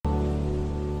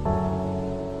Hey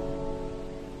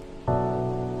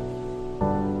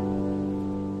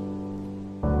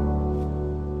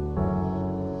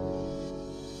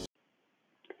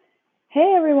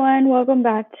everyone, welcome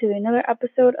back to another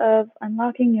episode of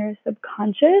Unlocking Your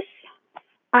Subconscious.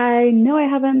 I know I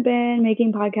haven't been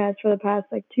making podcasts for the past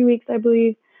 2 weeks, I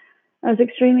believe. I was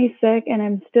extremely sick and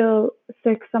I'm still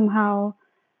sick somehow,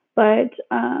 but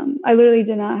I literally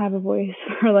did not have a voice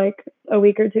for a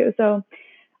week or two. So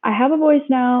I have a voice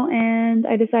now and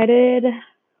I decided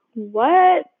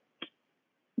what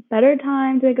better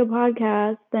time to make a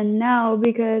podcast than now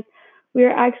because we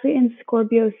are actually in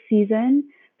Scorpio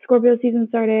season. Scorpio season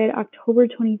started October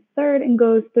 23rd and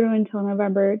goes through until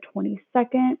November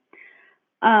 22nd.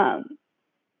 For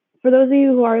those of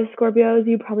you who are Scorpios,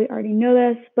 you probably already know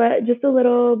this, but just a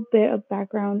little bit of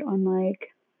background on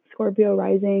Scorpio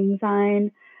rising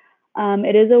sign.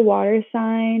 It is a water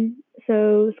sign,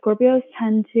 so Scorpios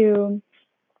tend to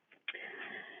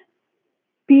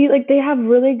be they have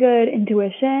really good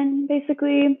intuition,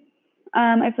 basically.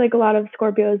 I feel like a lot of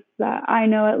Scorpios that I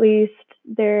know, at least,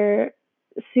 they're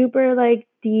super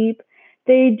deep.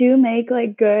 They do make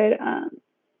good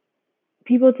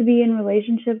people to be in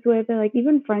relationships with, or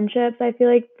even friendships. I feel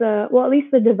like at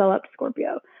least the developed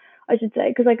Scorpio, I should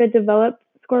say, because a developed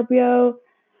Scorpio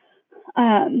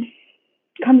um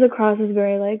comes across as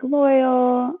very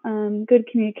loyal, good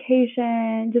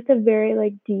communication, just a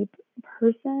very deep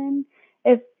person.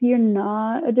 If you're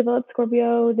not a developed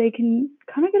Scorpio, they can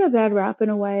kind of get a bad rap in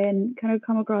a way and kind of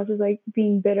come across as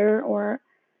being bitter, or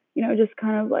just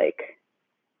kind of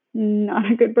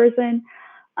not a good person.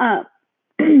 Um,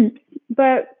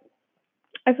 but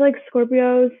I feel like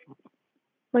Scorpios,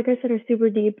 like I said, are super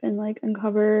deep and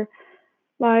uncover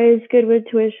lies, good with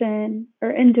tuition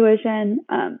or intuition.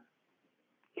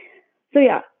 So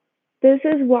yeah, this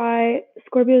is why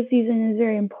Scorpio season is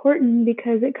very important,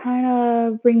 because it kind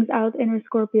of brings out the inner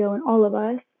Scorpio in all of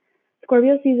us.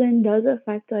 Scorpio season does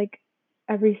affect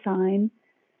every sign.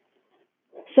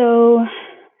 So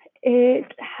it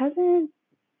hasn't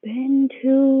been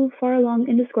too far along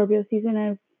into Scorpio season.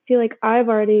 I feel like I've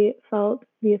already felt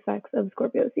the effects of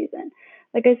Scorpio season.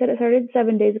 Like I said, it started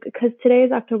 7 days ago, because today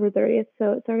is October 30th.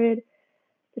 So it started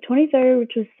the 23rd,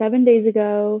 which was 7 days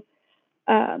ago.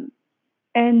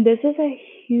 And this is a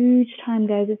huge time,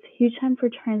 guys. It's a huge time for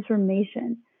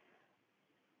transformation.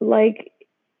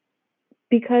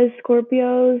 Because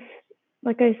Scorpios,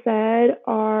 like I said,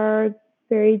 are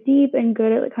very deep and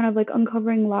good at kind of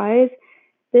uncovering lies.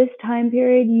 This time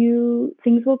period,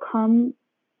 things will come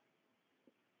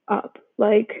up.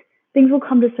 Things will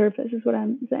come to surface, is what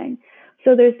I'm saying.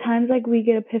 So there's times we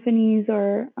get epiphanies,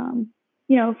 or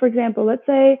for example, let's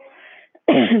say,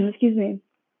 excuse me,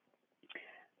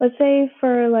 let's say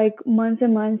for months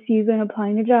and months you've been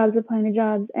applying to jobs,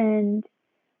 and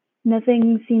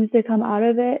nothing seems to come out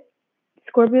of it.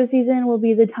 Scorpio season will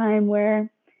be the time where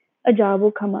a job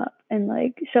will come up and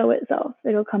show itself.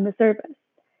 It'll come to surface.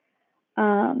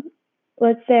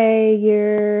 Let's say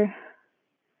you're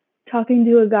talking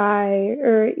to a guy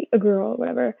or a girl or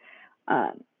whatever,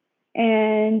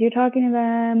 and you're talking to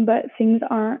them, but things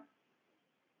aren't,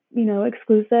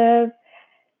 exclusive.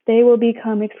 They will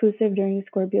become exclusive during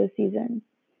Scorpio season.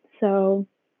 So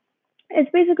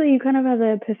it's basically, you kind of have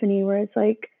the epiphany where it's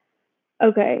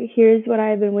okay, here's what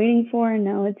I've been waiting for, and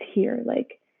now it's here.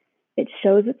 It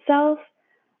shows itself.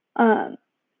 And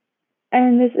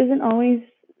this isn't always,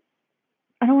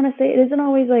 I don't want to say it isn't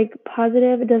always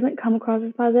positive. It doesn't come across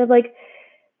as positive.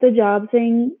 The job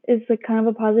thing is kind of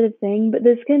a positive thing, but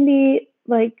this can be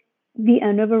the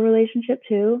end of a relationship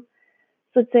too.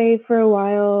 So let's say for a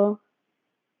while,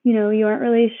 you aren't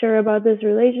really sure about this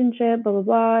relationship, blah, blah,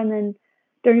 blah. And then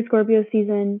during Scorpio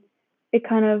season, it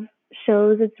kind of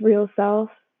shows its real self.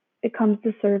 It comes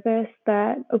to surface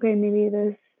that, okay, maybe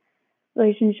this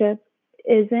relationship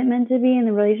isn't meant to be, and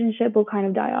the relationship will kind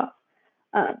of die off.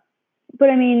 But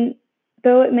I mean,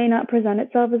 though it may not present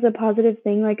itself as a positive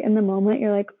thing, in the moment,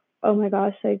 you're oh my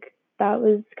gosh, that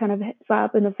was kind of a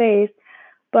slap in the face.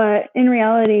 But in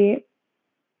reality,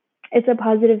 it's a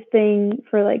positive thing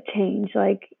for change.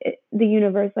 The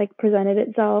universe presented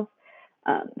itself,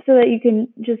 so that you can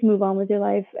just move on with your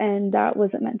life, and that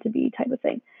wasn't meant to be, type of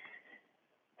thing.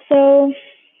 So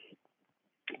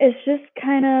it's just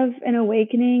kind of an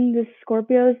awakening this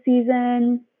Scorpio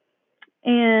season,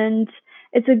 and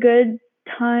it's a good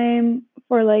time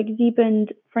for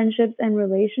deepened friendships and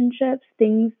relationships.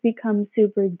 Things become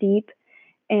super deep,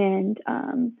 and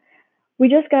we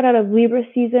just got out of Libra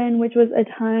season, which was a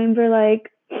time for I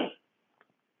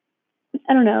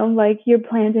don't know, you're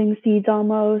planting seeds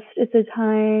almost. It's a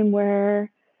time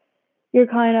where you're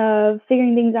kind of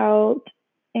figuring things out.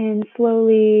 and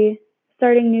slowly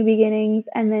starting new beginnings,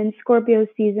 and then Scorpio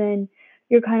season,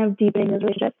 you're kind of deepening those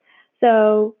relationships.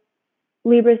 So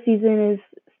Libra season is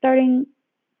starting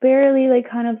barely like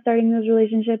kind of starting those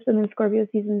relationships, and then Scorpio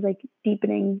season is like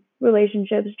deepening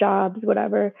relationships, jobs,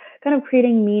 whatever, kind of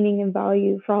creating meaning and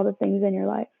value for all the things in your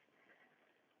life.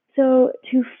 So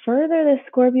to further the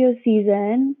Scorpio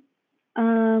season,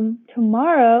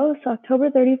 tomorrow, so October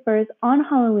 31st, on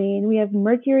Halloween, we have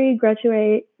Mercury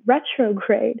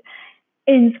retrograde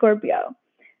in Scorpio.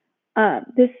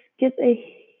 This gets a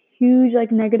huge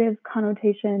like negative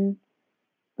connotation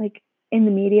like in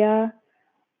the media.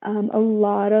 A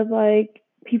lot of like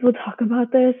people talk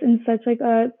about this in such like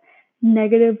a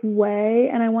negative way,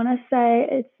 and I want to say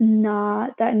it's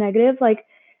not that negative. Like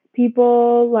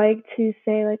people like to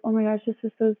say like, oh my gosh, this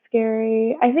is so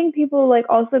scary. I think people like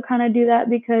also kind of do that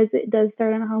because it does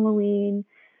start on Halloween.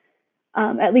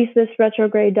 At least this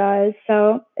retrograde does,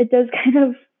 so it does kind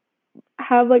of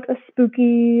have like a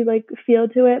spooky like feel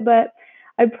to it, but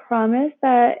I promise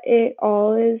that it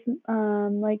all is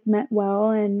like meant well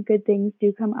and good things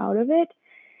do come out of it.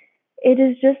 It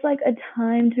is just like a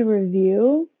time to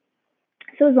review.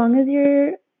 So as long as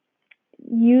you're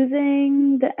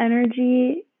using the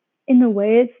energy in the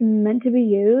way it's meant to be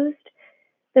used,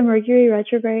 the Mercury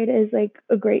retrograde is like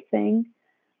a great thing.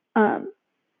 Um,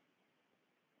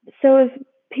 so if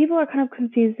people are kind of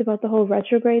confused about the whole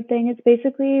retrograde thing, it's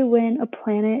basically when a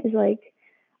planet is like,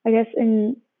 I guess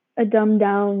in a dumbed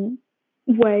down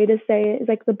way to say it, is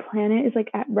like the planet is like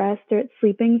at rest or it's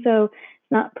sleeping, so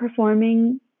it's not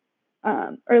performing,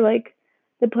 or like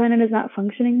the planet is not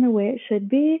functioning the way it should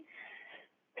be.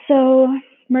 So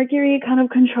Mercury kind of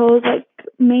controls like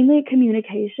mainly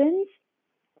communications.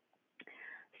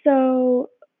 So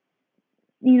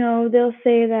they'll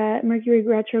say that Mercury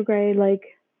retrograde like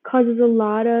causes a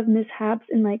lot of mishaps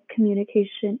in like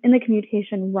communication in the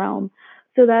communication realm.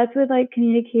 So that's with like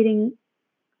communicating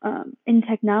in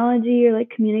technology or like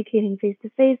communicating face to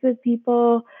face with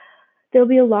people. There'll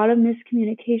be a lot of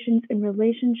miscommunications in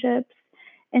relationships.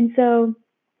 And so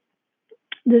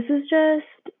this is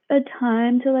just a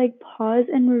time to like pause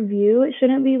and review. It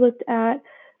shouldn't be looked at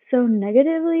so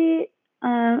negatively.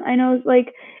 I know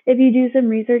like if you do some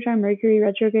research on Mercury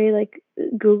retrograde, like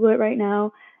Google it right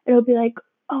now, it'll be like,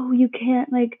 oh, you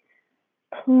can't like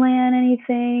plan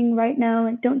anything right now,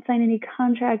 like don't sign any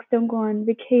contracts, don't go on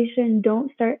vacation,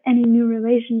 don't start any new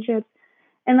relationships.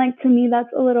 And like to me that's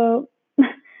a little a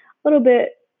little bit,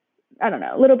 I don't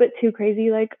know, a little bit too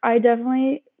crazy. Like I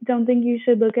definitely don't think you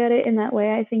should look at it in that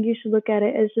way. I think you should look at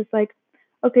it as just like,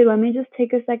 okay, let me just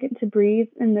take a second to breathe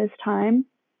in this time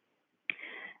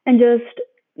and just,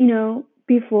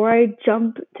 before I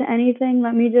jump to anything,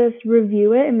 let me just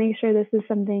review it and make sure this is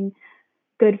something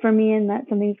good for me and that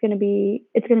it's going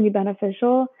to be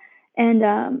beneficial. And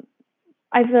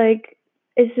I feel like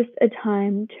it's just a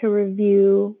time to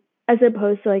review as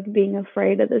opposed to like being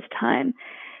afraid of this time.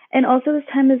 And also this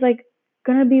time is like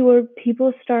going to be where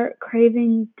people start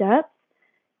craving depth.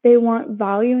 They want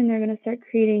value and they're going to start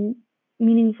creating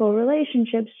meaningful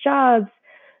relationships, jobs.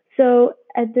 So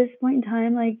at this point in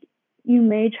time, like you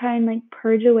may try and like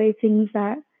purge away things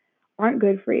that aren't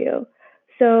good for you.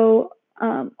 So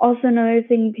also another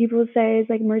thing people say is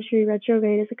like Mercury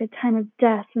retrograde is like a time of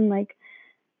death, and like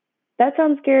that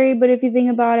sounds scary, but if you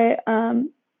think about it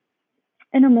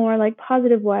in a more like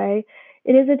positive way,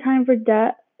 it is a time for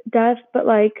death, but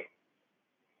like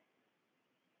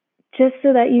just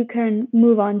so that you can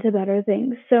move on to better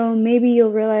things. So maybe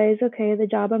you'll realize, okay, the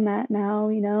job I'm at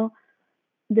now,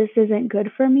 this isn't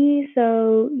good for me.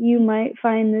 So you might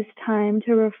find this time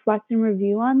to reflect and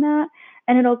review on that.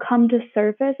 And it'll come to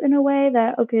surface in a way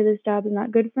that, okay, this job is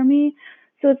not good for me.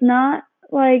 So it's not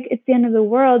like it's the end of the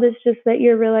world. It's just that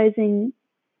you're realizing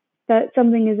that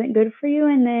something isn't good for you.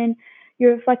 And then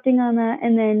you're reflecting on that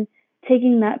and then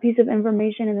taking that piece of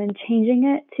information and then changing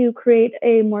it to create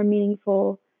a more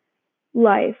meaningful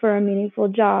life or a meaningful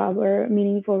job or a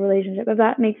meaningful relationship, if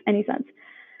that makes any sense.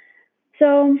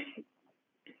 So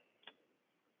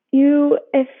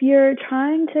if you're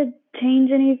trying to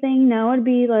change anything, now would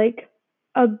be like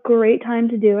a great time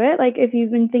to do it. Like if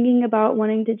you've been thinking about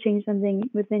wanting to change something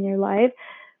within your life,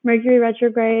 Mercury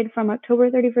retrograde from October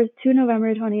 31st to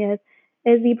November 20th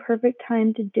is the perfect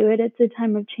time to do it. It's a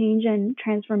time of change and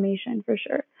transformation for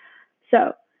sure.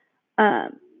 So,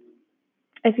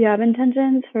 if you have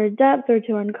intentions for depth or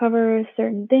to uncover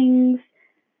certain things,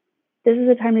 this is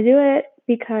the time to do it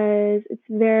because it's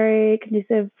very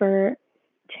conducive for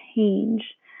change.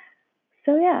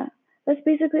 So yeah, that's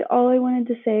basically all I wanted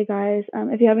to say, guys.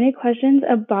 If you have any questions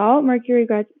about Mercury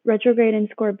retrograde in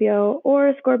Scorpio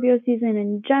or Scorpio season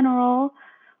in general,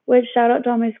 which shout out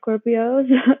to all my Scorpios.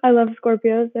 I love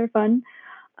Scorpios. They're fun.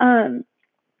 Um,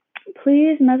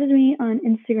 Please message me on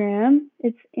Instagram.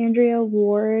 It's Andrea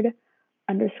Ward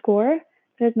underscore.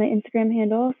 That's my Instagram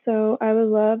handle. So I would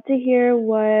love to hear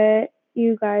what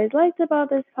you guys liked about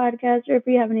this podcast, or if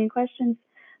you have any questions,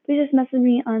 please just message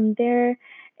me on there.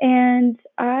 And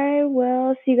I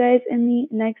will see you guys in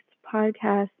the next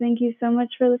podcast. Thank you so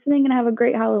much for listening and have a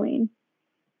great Halloween.